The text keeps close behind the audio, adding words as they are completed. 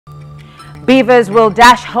BVAS will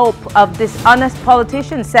dash hope of dishonest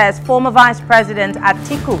politicians, says former Vice President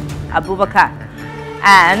Atiku Abubakar.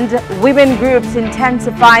 And women groups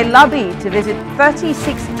intensify lobby to visit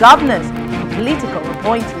 36 governors for political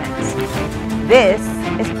appointments. This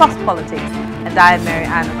is Post Politics, and I am Mary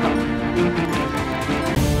Anako.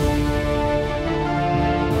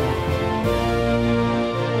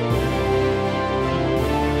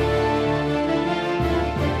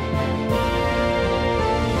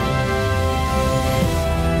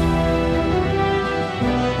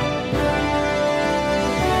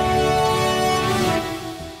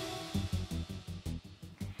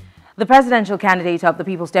 The presidential candidate of the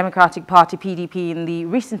People's Democratic Party (PDP) in the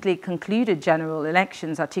recently concluded general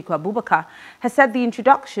elections, Atiku Abubakar, has said the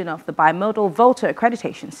introduction of the bimodal voter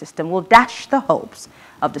accreditation system will dash the hopes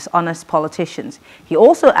of dishonest politicians. He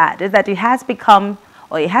also added that it has come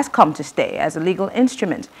to stay as a legal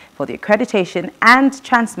instrument for the accreditation and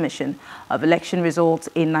transmission of election results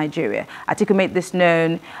in Nigeria. Atiku made this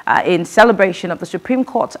known in celebration of the Supreme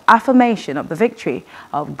Court's affirmation of the victory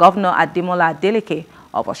of Governor Ademola Adeleke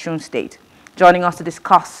of Osun State. Joining us to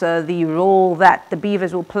discuss the role that the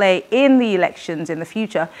BVAS will play in the elections in the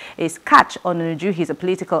future is Katch Ononuju. He's a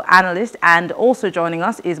political analyst, and also joining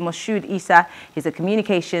us is Moshood Issa. He's a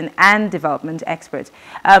communication and development expert.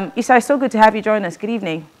 Issa, it's so good to have you join us. Good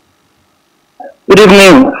evening. Good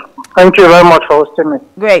evening. Thank you very much for hosting me.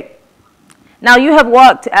 Great. Now, you have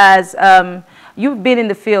worked as you've been in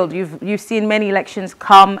the field. You've seen many elections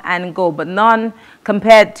come and go, but none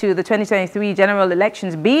compared to the 2023 general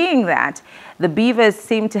elections, being that the BVAS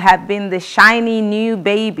seem to have been the shiny new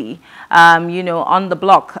baby, on the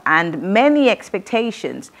block, and many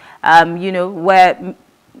expectations, were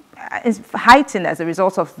heightened as a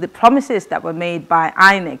result of the promises that were made by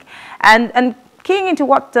INEC. And keying into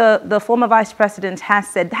what the former vice president has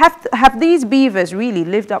said, have these BVAS really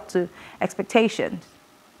lived up to expectations?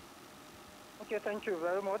 Okay, thank you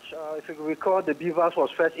very much. If you recall, the BVAS was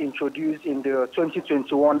first introduced in the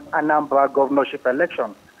 2021 Anambra governorship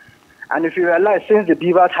election. And if you realize, since the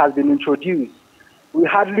BVAS has been introduced, we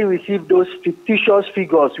hardly receive those fictitious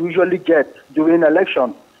figures we usually get during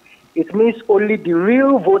election. It means only the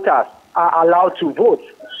real voters are allowed to vote.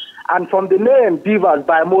 And from the name BVAS,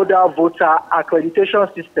 Bimodal Voter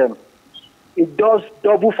Accreditation System, it does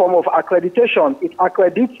double form of accreditation. It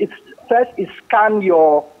accredits, it scans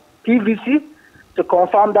your PVC to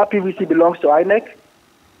confirm that PVC belongs to INEC.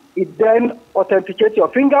 It then authenticates your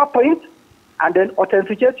fingerprint and then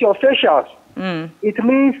authenticates your facials. It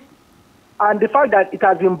means, and the fact that it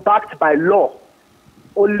has been backed by law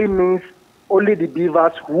only means only the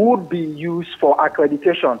BVAS would be used for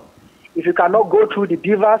accreditation. If you cannot go through the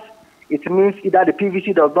BVAS, it means either the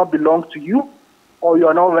PVC does not belong to you or you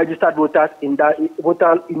are not registered voters in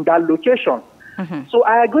that location. So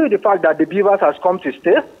I agree with the fact that the BVAS has come to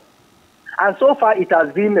stay. And so far, it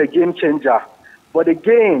has been a game changer. But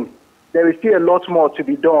again, there is still a lot more to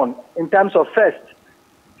be done. In terms of first,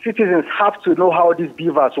 citizens have to know how these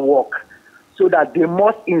BVAS work, so that they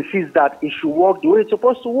must insist that it should work the way it's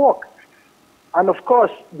supposed to work. And of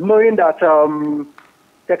course, knowing that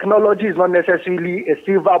technology is not necessarily a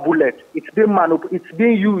silver bullet. It's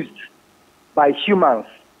being used by humans.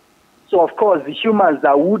 So of course, the humans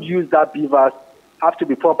that would use that BVAS have to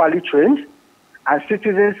be properly trained. And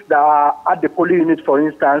citizens that are at the polling unit, for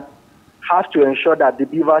instance, have to ensure that the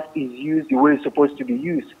BVAS is used the way it's supposed to be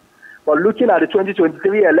used. But looking at the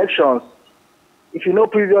 2023 elections, if you know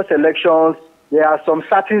previous elections, there are some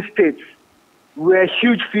certain states where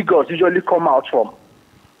huge figures usually come out from.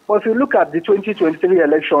 But if you look at the 2023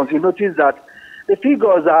 elections, you notice that the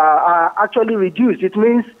figures are actually reduced. It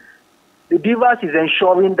means the BVAS is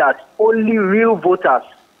ensuring that only real voters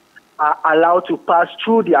are allowed to pass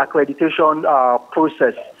through the accreditation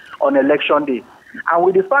process on election day. And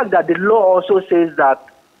with the fact that the law also says that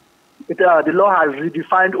the law has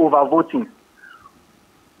redefined overvoting.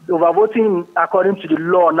 The overvoting, according to the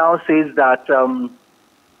law, now says that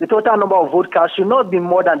the total number of vote cast should not be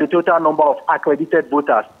more than the total number of accredited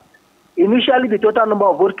voters. Initially, the total number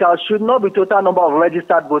of vote cast should not be total number of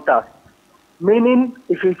registered voters. Meaning,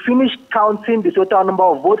 if you finish counting the total number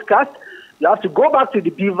of vote cast, you have to go back to the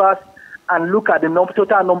BVAS and look at the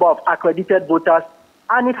total number of accredited voters,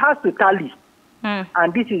 and it has to tally.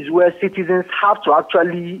 And this is where citizens have to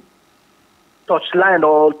actually touchlight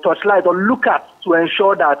or look at to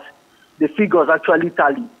ensure that the figures actually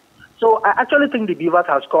tally. So I actually think the BVAS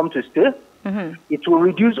has come to stay. It will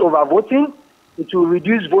reduce overvoting. It will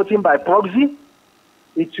reduce voting by proxy.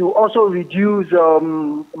 It will also reduce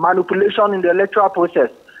manipulation in the electoral process.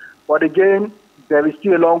 But again, there is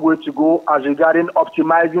still a long way to go as regarding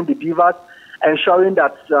optimizing the BVAS ensuring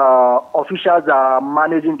that officials are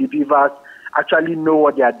managing the BVAS actually know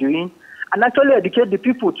what they are doing, and actually educate the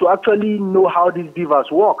people to actually know how these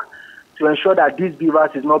BVAS work, to ensure that this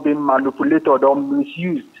BVAS is not being manipulated or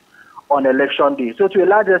misused on election day. So to a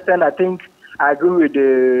large extent, I think I agree with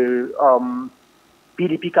the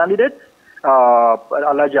PDP candidate,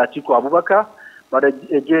 Atiku Abubakar. But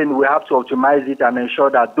again, we have to optimize it and ensure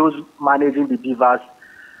that those managing the BVAS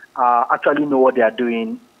actually know what they are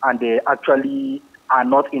doing, and they actually are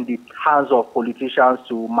not in the hands of politicians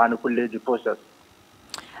to manipulate the process.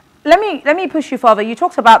 Let me push you further. You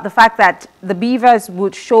talked about the fact that the BVAS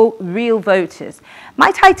would show real voters.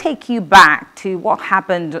 Might I take you back to what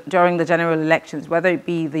happened during the general elections, whether it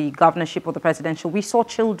be the governorship or the presidential? We saw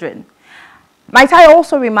children. Might I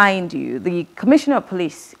also remind you, the Commissioner of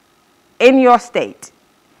Police in your state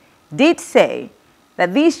did say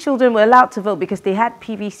that these children were allowed to vote because they had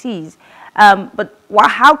PVCs. But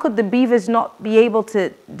how could the BVAS not be able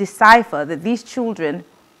to decipher that these children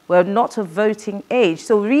were not of voting age?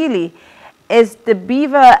 So really, is the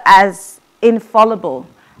BVAS as infallible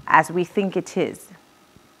as we think it is?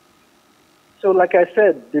 So like I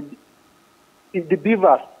said, the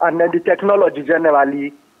BVAS and then the technology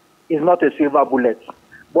generally is not a silver bullet.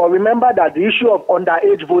 But remember that the issue of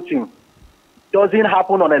underage voting doesn't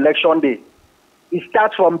happen on election day. It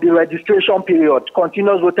starts from the registration period,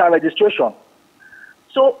 continuous voter registration.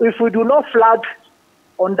 So if we do not flag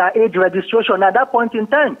underage registration at that point in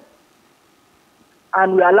time,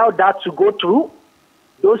 and we allow that to go through,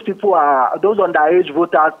 those underage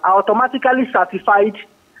voters are automatically certified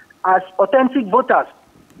as authentic voters.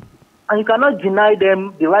 And you cannot deny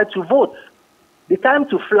them the right to vote. The time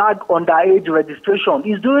to flag underage registration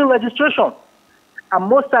is during registration. And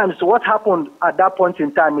most times what happened at that point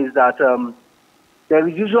in time is that there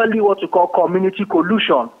is usually what we call community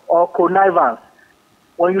collusion or connivance.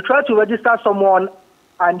 When you try to register someone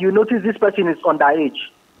and you notice this person is underage,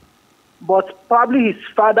 but probably his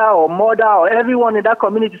father or mother or everyone in that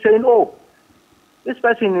community saying, oh, this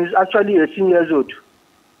person is actually 18 years old.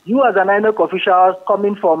 You as an INEC official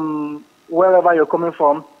coming from wherever you're coming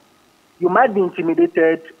from, you might be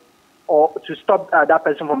intimidated or to stop that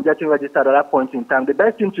person from getting registered at that point in time. The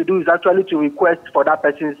best thing to do is actually to request for that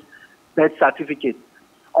person's birth certificate.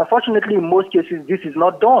 Unfortunately, in most cases, this is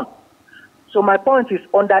not done. So my point is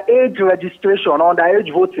underage registration,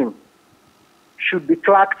 underage voting should be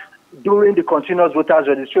tracked during the continuous voters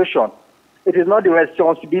registration. It is not the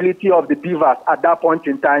responsibility of the BVAS at that point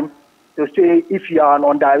in time to say if you are an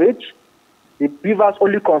underage, the BVAS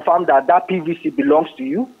only confirm that that PVC belongs to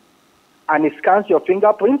you, and it scans your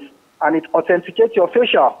fingerprints and it authenticates your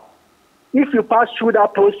facial. If you pass through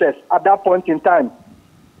that process at that point in time,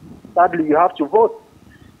 sadly you have to vote,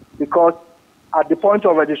 because at the point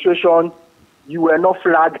of registration, you were not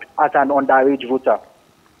flagged as an underage voter.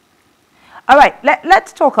 All right,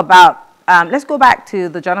 let's talk about, let's go back to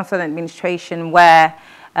the Jonathan administration where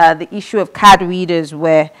the issue of card readers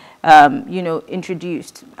were,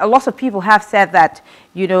 introduced. A lot of people have said that,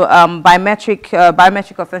 biometric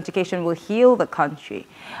authentication will heal the country.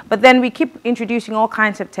 But then we keep introducing all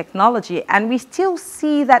kinds of technology and we still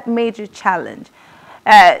see that major challenge,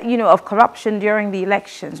 of corruption during the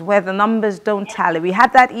elections where the numbers don't tally. We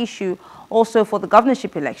had that issue also for the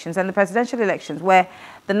governorship elections and the presidential elections, where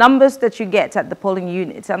the numbers that you get at the polling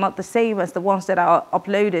units are not the same as the ones that are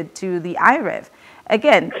uploaded to the IREV.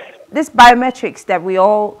 Again, this biometrics that we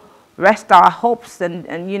all rest our hopes and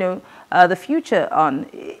the future on,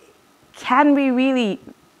 can we really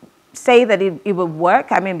say that it will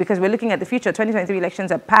work? I mean, because we're looking at the future. 2023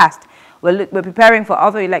 elections are passed. We're preparing for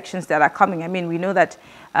other elections that are coming. I mean, we know that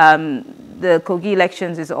the Kogi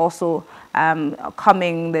elections is also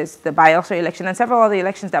coming. There's the Bayelsa election and several other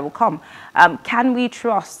elections that will come. Can we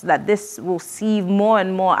trust that this will sieve more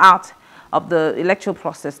and more out of the electoral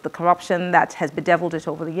process, the corruption that has bedeviled it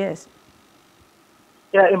over the years?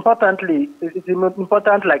 Yeah, importantly, it's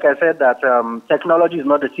important, like I said, that technology is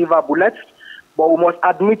not a silver bullet, but we must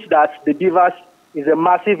admit that the BVAS is a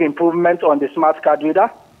massive improvement on the smart card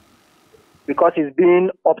reader because it's being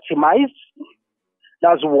optimized.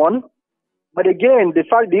 That's one. But again, the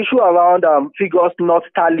issue around figures not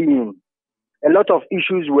tallying, a lot of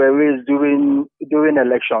issues were raised during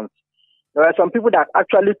elections. There are some people that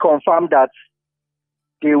actually confirmed that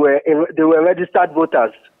they were registered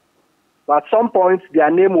voters, but at some point their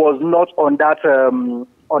name was not on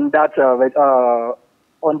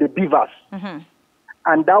the BVAS,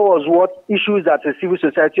 and that was what issues that a civil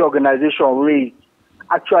society organization raised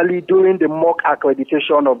actually during the mock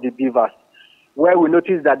accreditation of the BVAS, where we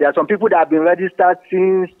noticed that there are some people that have been registered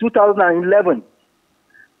since 2011.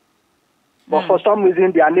 but for some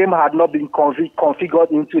reason their name had not been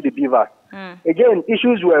configured into the BVAS. Again,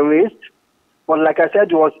 issues were raised, but like I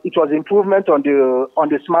said, it was improvement on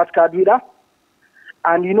the smart card reader.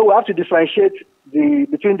 And you know, we have to differentiate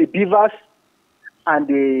between the BVAS and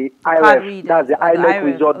the IREF. That's the INEC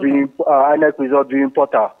result viewing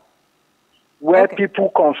portal, where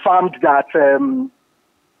people confirmed that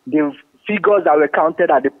the figures that were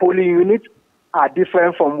counted at the polling unit are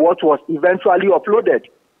different from what was eventually uploaded.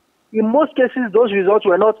 In most cases, those results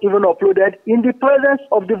were not even uploaded in the presence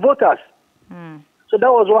of the voters. So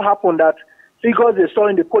that was what happened, that figures they saw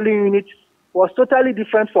in the polling unit was totally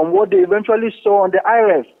different from what they eventually saw on the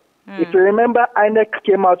IREF. If you remember, INEC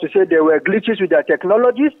came out to say there were glitches with their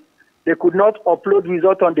technologies. They could not upload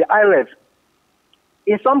results on the IREF.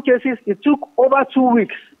 In some cases, it took over 2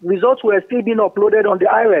 weeks. Results were still being uploaded on the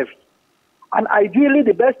IREF. And ideally,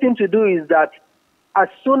 the best thing to do is that as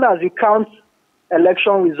soon as you count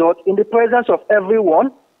election results in the presence of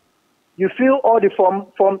everyone, you fill all the form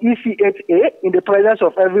EC8A in the presence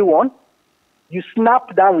of everyone, you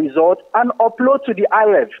snap that result and upload to the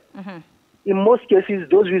IREF. In most cases,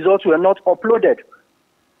 those results were not uploaded.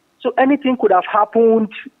 So anything could have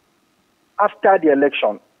happened after the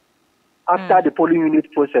election, after the polling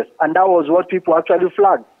unit process. And that was what people actually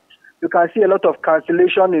flagged. You can see a lot of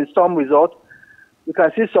cancellation in some results. You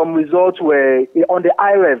can see some results were on the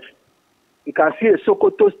IREF. You can see a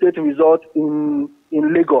Sokoto state result in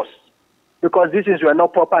Lagos, because these things were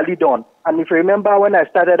not properly done. And if you remember when I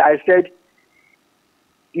started, I said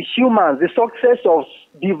the humans, the success of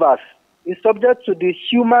BVAS is subject to the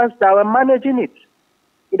humans that were managing it.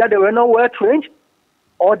 Either they were not well trained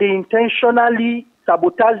or they intentionally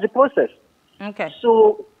sabotage the process.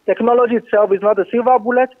 So technology itself is not a silver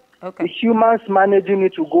bullet. The humans managing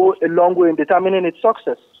it will go a long way in determining its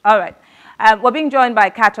success. All right. We're being joined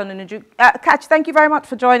by Katch Ononuju. Katch, thank you very much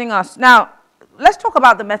for joining us. Now, let's talk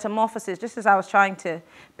about the metamorphosis, just as I was trying to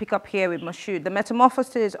pick up here with Moshood, the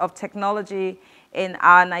metamorphosis of technology in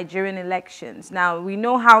our Nigerian elections. Now, we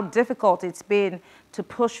know how difficult it's been to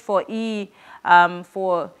push for e-voting,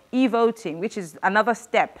 which is another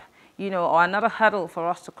step, you know, or another hurdle for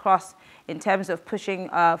us to cross in terms of pushing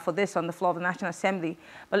for this on the floor of the National Assembly.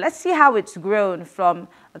 But let's see how it's grown from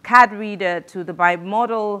a card reader to the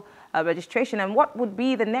bimodal registration, and what would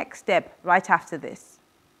be the next step right after this.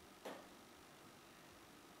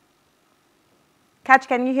 Katch,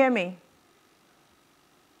 can you hear me?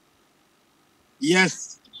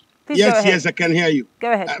 Yes. Please go ahead. Yes, I can hear you.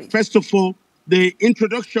 Go ahead, please. First of all, the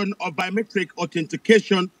introduction of biometric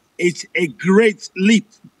authentication is a great leap.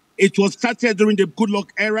 It was started during the Good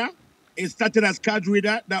Luck era. It started as card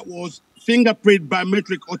reader, that was fingerprint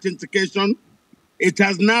biometric authentication. It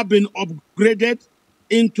has now been upgraded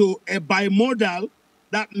into a bimodal.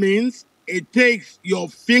 That means it takes your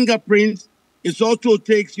fingerprints. It also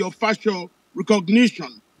takes your facial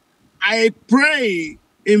recognition. I pray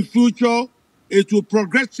in future it will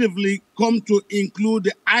progressively come to include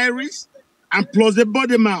the iris and plus the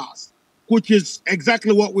body mask, which is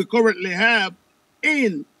exactly what we currently have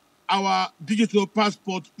in our digital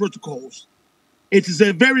passport protocols. It is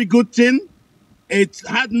a very good thing. It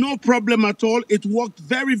had no problem at all. It worked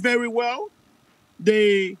very, very well.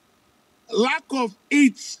 The lack of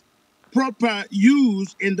its proper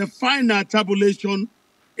use in the final tabulation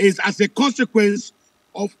is as a consequence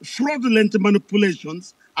of fraudulent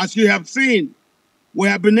manipulations. As you have seen, we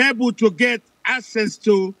have been able to get access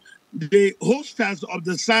to the hosters of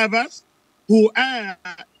the servers, who are,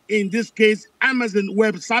 in this case, Amazon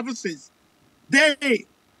Web Services. They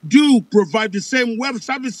do provide the same web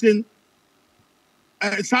services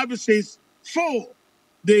for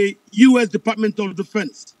the U.S. Department of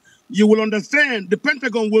Defense. You will understand the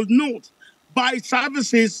Pentagon will not buy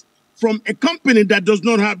services from a company that does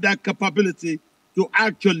not have that capability to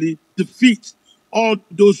actually defeat all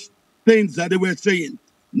those things that they were saying.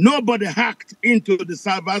 Nobody hacked into the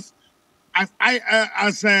servers, as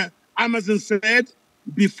Amazon said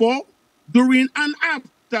before, during and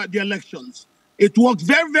after the elections. It worked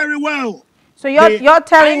very, very well. So you're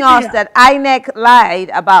telling us that INEC lied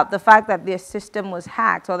about the fact that their system was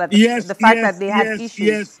hacked, or that the fact that they had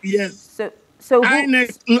issues? Yes. So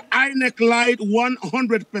INEC lied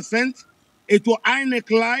 100%. It was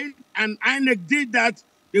INEC lied, and INEC did that.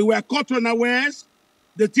 They were caught unawares.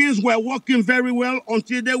 The things were working very well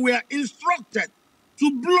until they were instructed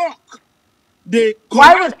to block the...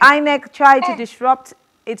 Why would INEC try to disrupt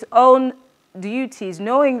its own duties,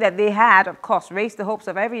 knowing that they had, of course, raised the hopes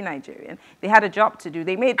of every Nigerian? They had a job to do.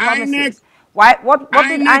 They made promises. What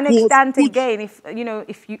did INEC stand to gain if, you know,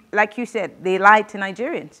 like you said, they lied to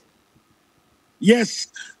Nigerians? Yes,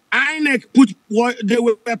 INEC they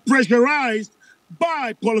were pressurized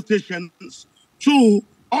by politicians to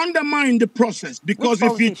undermine the process. Because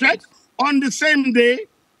if you check, on the same day,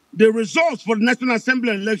 the results for the National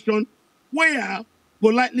Assembly election were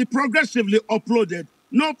politely, progressively uploaded.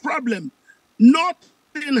 No problem.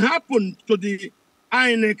 Nothing happened to the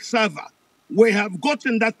INEC server. We have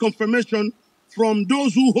gotten that confirmation from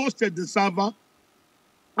those who hosted the server,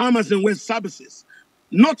 Amazon Web Services.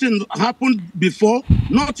 Nothing happened before,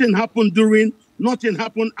 nothing happened during, nothing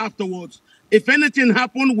happened afterwards. If anything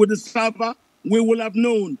happened with the server, we will have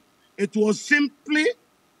known. It was simply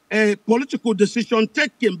a political decision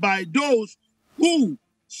taken by those who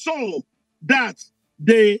saw that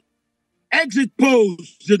the exit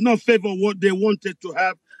polls did not favor what they wanted to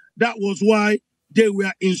have. That was why they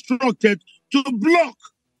were instructed to block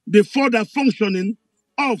the further functioning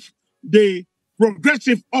of the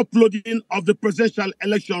progressive uploading of the presidential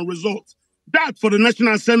election results. That for the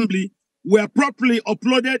National Assembly were properly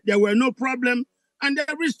uploaded. There were no problem, and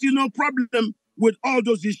there is still no problem with all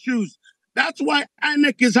those issues. That's why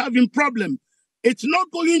INEC is having problem. It's not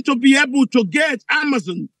going to be able to get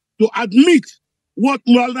Amazon to admit what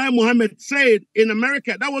Mullah Mohammed said in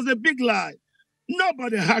America. That was a big lie.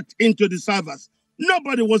 Nobody hacked into the servers.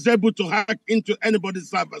 Nobody was able to hack into anybody's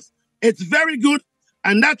servers. It's very good,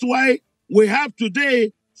 and that's why we have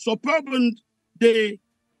today we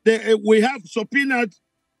have subpoenaed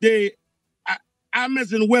the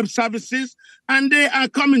Amazon Web Services, and they are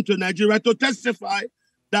coming to Nigeria to testify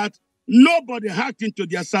that nobody hacked into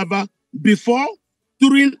their server before,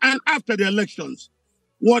 during, and after the elections.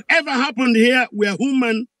 Whatever happened here were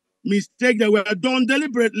human mistakes that were done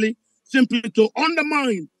deliberately, simply to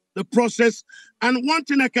undermine the process. And one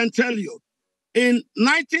thing I can tell you, in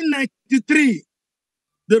 1993,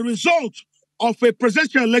 the result of a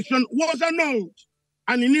presidential election was annulled.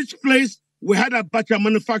 And in its place, we had Abacha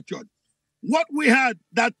manufactured. What we had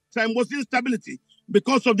that time was instability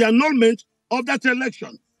because of the annulment of that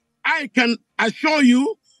election. I can assure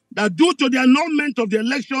you that due to the annulment of the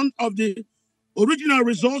election of the original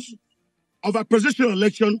results of a presidential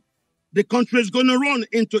election, the country is going to run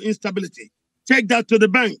into instability. Take that to the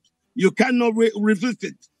bank. You cannot resist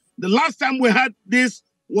it. The last time we had this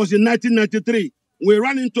was in 1993. We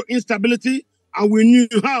ran into instability and we knew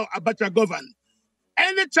how Abacha governed.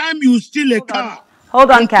 Anytime you steal a car,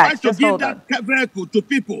 hold on, and Katch, try to give that vehicle to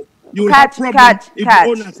people, you will have problems if the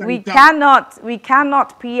owners are in town. We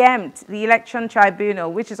cannot preempt the election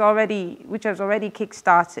tribunal, which has already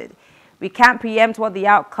kick-started. We can't preempt what the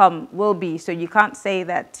outcome will be, so you can't say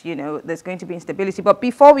that, you know, there's going to be instability. But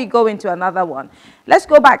before we go into another one, let's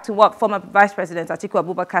go back to what former Vice President Atiku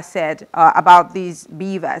Abubakar said about these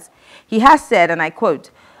BVAS. He has said, and I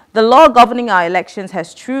quote, "The law governing our elections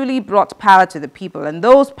has truly brought power to the people, and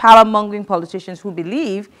those power-mongering politicians who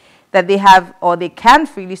believe that they have or they can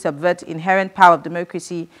freely subvert inherent power of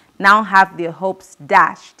democracy now have their hopes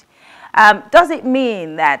dashed." Does it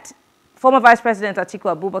mean that former Vice President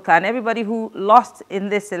Atiku Abubakar and everybody who lost in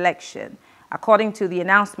this election, according to the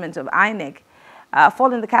announcement of INEC,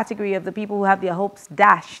 fall in the category of the people who have their hopes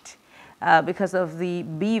dashed because of the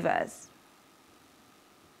BVAS?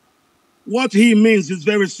 What he means is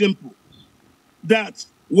very simple, that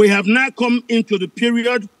we have now come into the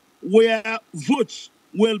period where votes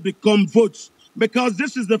will become votes, because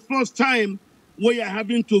this is the first time we are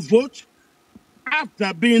having to vote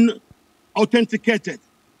after being authenticated.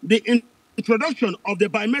 The introduction of the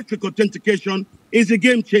biometric authentication is a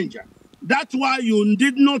game changer. That's why you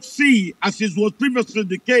did not see, as it was previously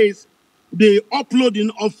the case, the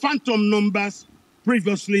uploading of phantom numbers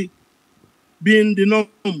previously being the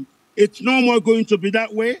norm. It's no more going to be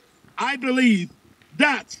that way. I believe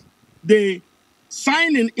that the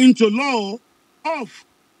signing into law of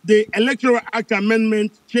the Electoral Act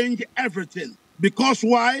Amendment changed everything. Because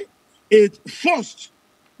why? It forced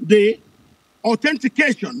the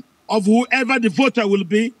authentication of whoever the voter will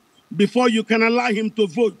be before you can allow him to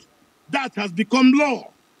vote. That has become law.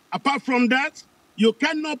 Apart from that, you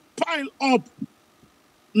cannot pile up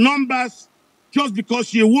numbers just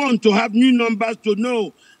because you want to have new numbers to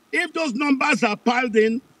know. If those numbers are piled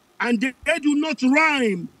in and they do not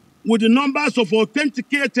rhyme with the numbers of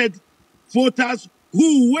authenticated voters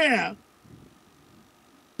who were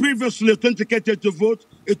previously authenticated to vote,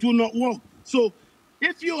 it will not work. So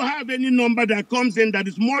if you have any number that comes in that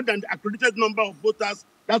is more than the accredited number of voters,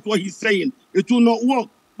 that's what he's saying, it will not work.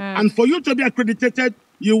 And for you to be accredited,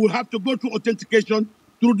 you will have to go through authentication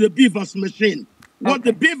through the BVAS machine. What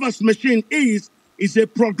the BVAS machine is a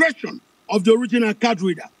progression of the original card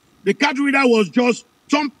reader. The card reader was just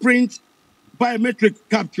thumbprint biometric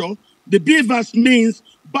capture. The BVAS means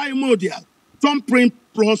bimodal, thumbprint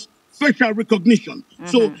plus facial recognition.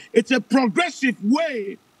 So it's a progressive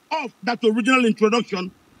way of that original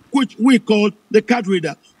introduction, which we call the card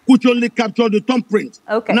reader, which only captured the thumbprint.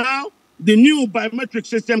 Okay. Now, the new biometric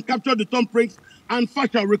system captured the thumbprints and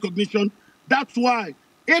facial recognition. That's why,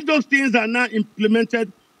 if those things are now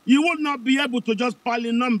implemented, you will not be able to just pile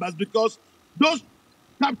in numbers, because those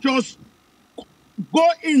captures go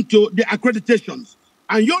into the accreditations,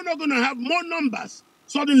 and you're not going to have more numbers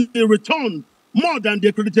suddenly return more than the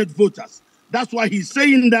accredited voters. That's why he's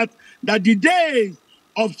saying that the days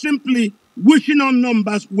of simply wishing on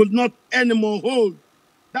numbers will not anymore hold.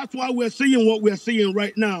 That's why we're seeing what we're seeing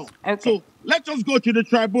right now. Okay. So let us go to the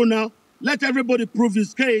tribunal. Let everybody prove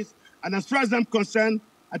his case. And as far as I'm concerned,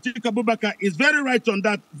 Atiku Abubakar is very right on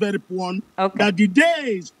that very point, that the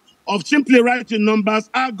days of simply writing numbers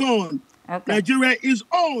are gone. Okay. Nigeria is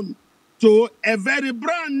on to a very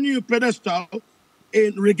brand new pedestal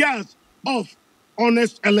in regards of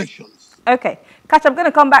honest elections. Okay. Katch, I'm going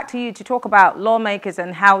to come back to you to talk about lawmakers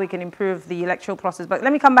and how we can improve the electoral process. But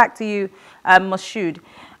let me come back to you, Moshood.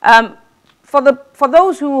 For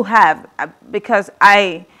those who have, because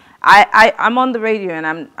I'm on the radio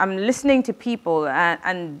and I'm listening to people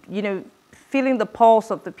and you know, feeling the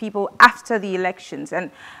pulse of the people after the elections.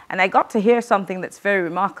 And I got to hear something that's very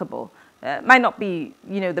remarkable. Might not be,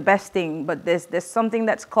 you know, the best thing, but there's something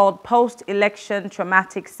that's called post-election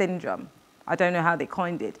traumatic syndrome. I don't know how they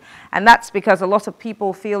coined it. And that's because a lot of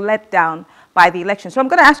people feel let down by the election. So I'm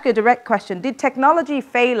going to ask you a direct question. Did technology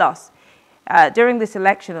fail us during this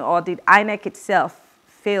election, or did INEC itself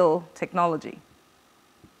fail technology?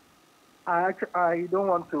 I don't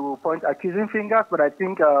want to point accusing fingers, but I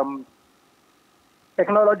think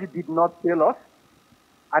technology did not fail us.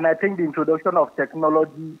 And I think the introduction of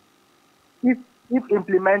technology, if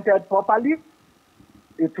implemented properly,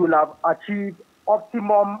 it will have achieved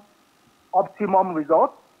optimum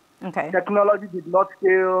results. Okay. Technology did not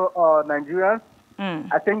fail Nigerians.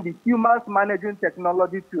 I think the humans managing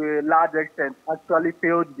technology to a large extent actually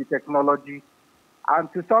failed the technology, and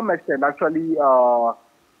to some extent actually failed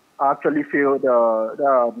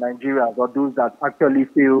the Nigerians, or those that actually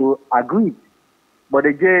feel aggrieved. But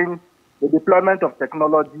again, the deployment of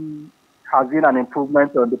technology has been an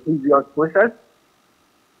improvement on the previous process.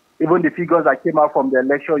 Even the figures that came out from the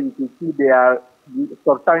election, you can see they are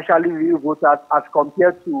substantially real voters as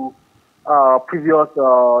compared to previous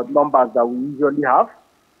numbers that we usually have.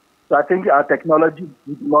 So I think our technology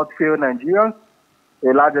did not fail Nigerians.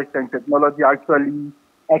 To a large extent, technology actually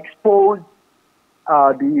exposed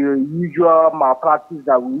the usual malpractice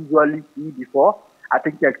that we usually see before. I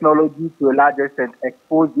think technology, to a large extent,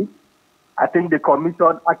 exposed it. I think the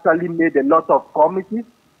commission actually made a lot of promises,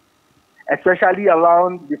 especially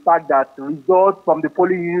around the fact that results from the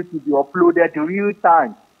polling unit will be uploaded in real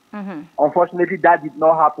time. Unfortunately, that did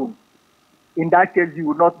not happen. In that case, you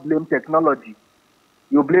would not blame technology.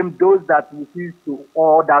 You blame those that refused to,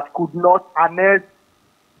 or that could not harness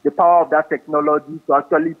the power of that technology to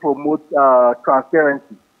actually promote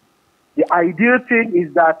transparency. The ideal thing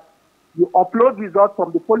is that you upload results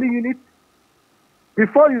from the polling unit.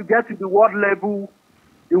 Before you get to the ward level,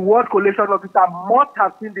 the ward collation officer must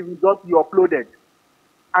have seen the results you uploaded.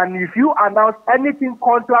 And if you announce anything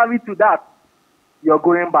contrary to that, you're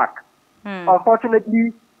going back.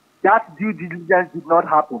 Unfortunately, that due diligence did not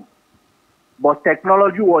happen. But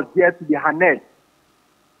technology was there to be harnessed.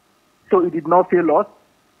 So it did not fail us.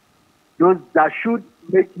 Those that should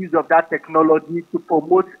make use of that technology to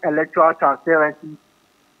promote electoral transparency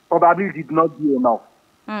probably did not do enough.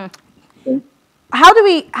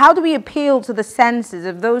 How do we appeal to the senses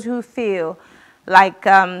of those who feel like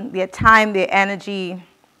their time, their energy,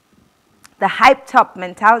 the hyped up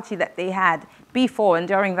mentality that they had before and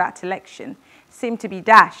during that election seemed to be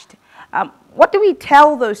dashed? What do we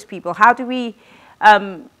tell those people? How do we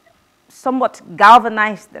somewhat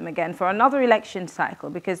galvanize them again for another election cycle?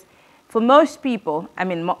 Because for most people, I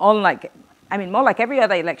mean, more like every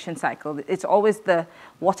other election cycle, it's always the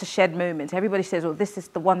watershed moment. Everybody says, "Oh, this is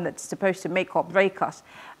the one that's supposed to make or break us."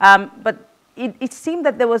 But it seemed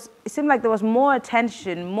like there was more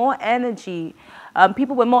attention, more energy.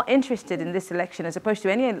 People were more interested in this election as opposed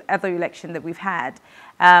to any other election that we've had.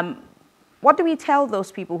 What do we tell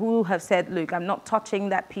those people who have said, "Look, I'm not touching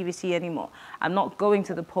that PVC anymore. I'm not going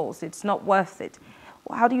to the polls. It's not worth it"?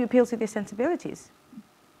 How do you appeal to their sensibilities?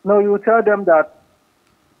 No, you tell them that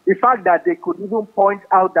the fact that they could even point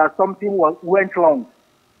out that something went wrong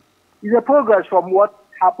is a progress from what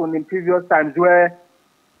happened in previous times, where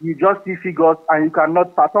you just see figures and you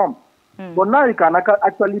cannot perform. But now you can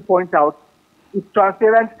actually point out it's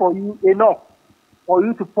transparent for you enough for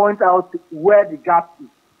you to point out where the gap is.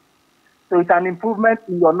 So it's an improvement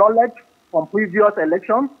in your knowledge from previous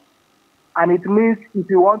elections. And it means if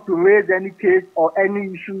you want to raise any case or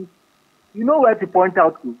any issue, you know where to point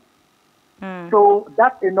out to. So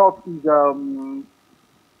that enough is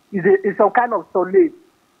some kind of solace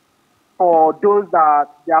for those that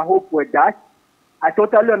their hope were dashed. I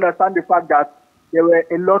totally understand the fact that there were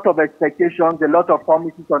a lot of expectations, a lot of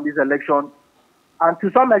promises on this election. And to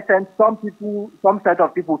some extent, some set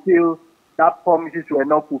of people feel that promises were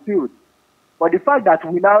not fulfilled. But the fact that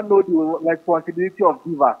we now know the responsibility of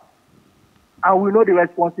BVAS, and we know the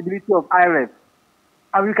responsibility of IREF,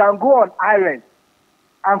 and we can go on IREF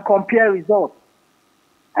and compare results,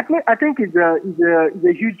 I think it's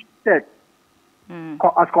a huge step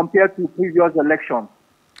as compared to previous elections.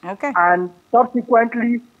 Okay. And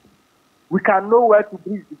subsequently, we can know where to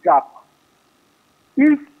bridge the gap.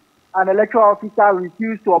 If an electoral officer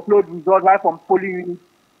refuses to upload results right from polling units,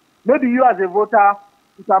 maybe you as a voter,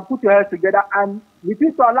 you can put your heads together and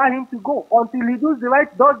refuse to allow him to go until he does the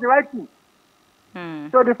right thing.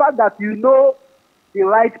 So the fact that you know the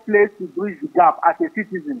right place to bridge the gap as a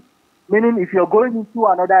citizen, meaning if you're going into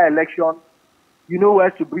another election, you know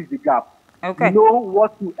where to bridge the gap. Okay. You know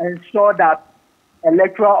what to ensure that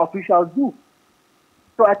electoral officials do.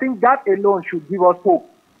 So I think that alone should give us hope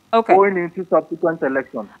going into subsequent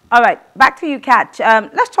elections. All right, back to you, Katch.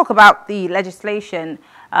 Let's talk about the legislation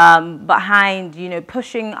behind,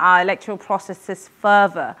 pushing our electoral processes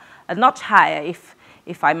further, a notch higher,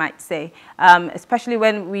 if I might say, especially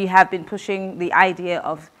when we have been pushing the idea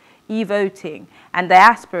of e-voting and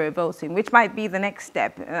diaspora voting, which might be the next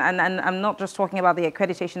step. And I'm not just talking about the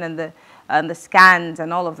accreditation and the scans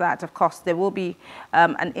and all of that. Of course, there will be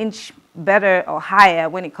an inch better or higher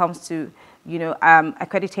when it comes to,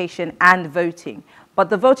 accreditation and voting. But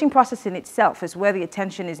the voting process in itself is where the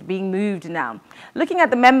attention is being moved now. Looking at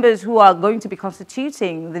the members who are going to be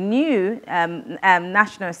constituting the new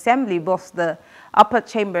National Assembly, both the upper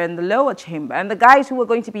chamber and the lower chamber, and the guys who are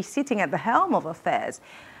going to be sitting at the helm of affairs,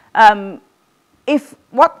 if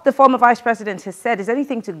what the former vice president has said is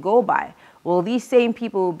anything to go by, will these same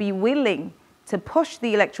people be willing to push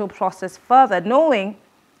the electoral process further, knowing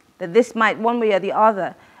that this might, one way or the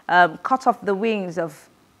other, cut off the wings of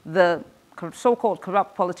the so-called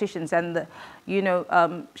corrupt politicians and the,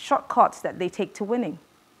 shortcuts that they take to winning?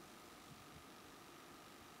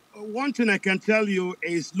 One thing I can tell you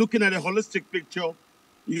is, looking at a holistic picture,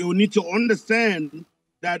 you need to understand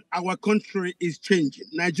that our country is changing.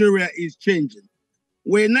 Nigeria is changing.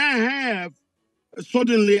 We now have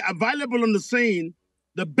suddenly available on the scene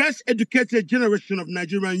the best educated generation of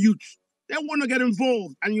Nigerian youths. They want to get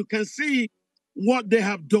involved, and you can see what they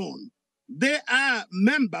have done. They are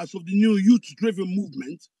members of the new youth-driven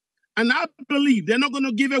movement, and I believe they're not going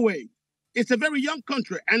to give away. It's a very young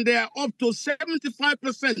country, and they are up to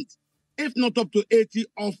 75%, if not up to 80%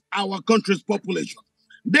 of our country's population.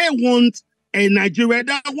 They want a Nigeria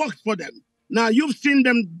that works for them. Now, you've seen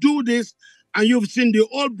them do this, and you've seen the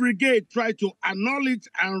old brigade try to annul it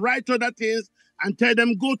and write other things and tell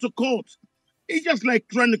them go to court. It's just like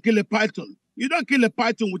trying to kill a python. You don't kill a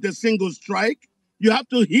python with a single strike. You have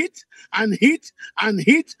to hit and hit and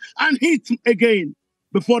hit and hit again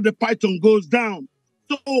before the python goes down.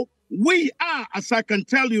 So we are, as I can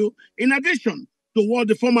tell you, in addition to what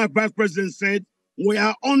the former vice president said, we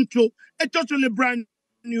are onto a totally brand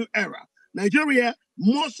new era. Nigeria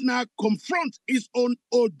must now confront its own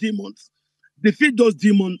old demons, defeat those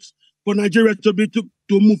demons for Nigeria to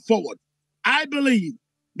move forward. I believe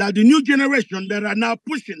that the new generation that are now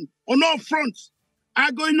pushing on all fronts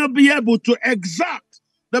are going to be able to exert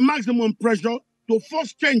the maximum pressure to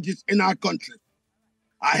force changes in our country.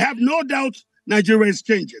 I have no doubt Nigeria is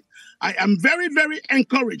changing. I am very, very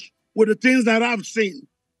encouraged with the things that I've seen,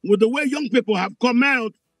 with the way young people have come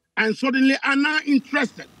out and suddenly are now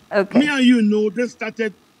interested. Okay. Me and you know this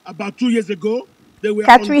started about 2 years ago. They were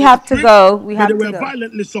Katch, we have to go. They were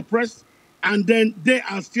violently suppressed, and then they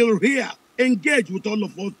are still here, engaged with all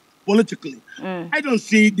of us politically. I don't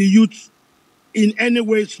see the youth in any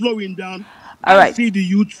way slowing down. I see the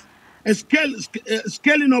youth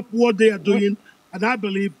scaling up what they are doing, and I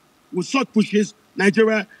believe with such pushes,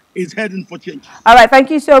 Nigeria is heading for change. All right, thank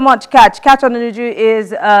you so much, Katch. Katch Ononuju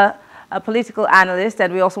is a political analyst,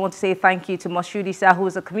 and we also want to say thank you to Moshood sir, who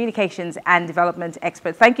is a communications and development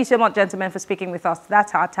expert. Thank you so much, gentlemen, for speaking with us.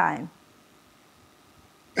 That's our time.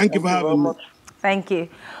 Thank you for having me. Thank you.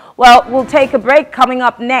 Well, we'll take a break. Coming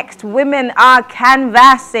up next, women are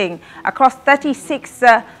canvassing across 36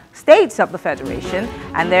 states of the Federation,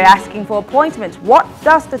 and they're asking for appointments. What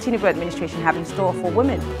does the Tinubu administration have in store for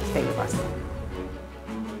women? Stay with us.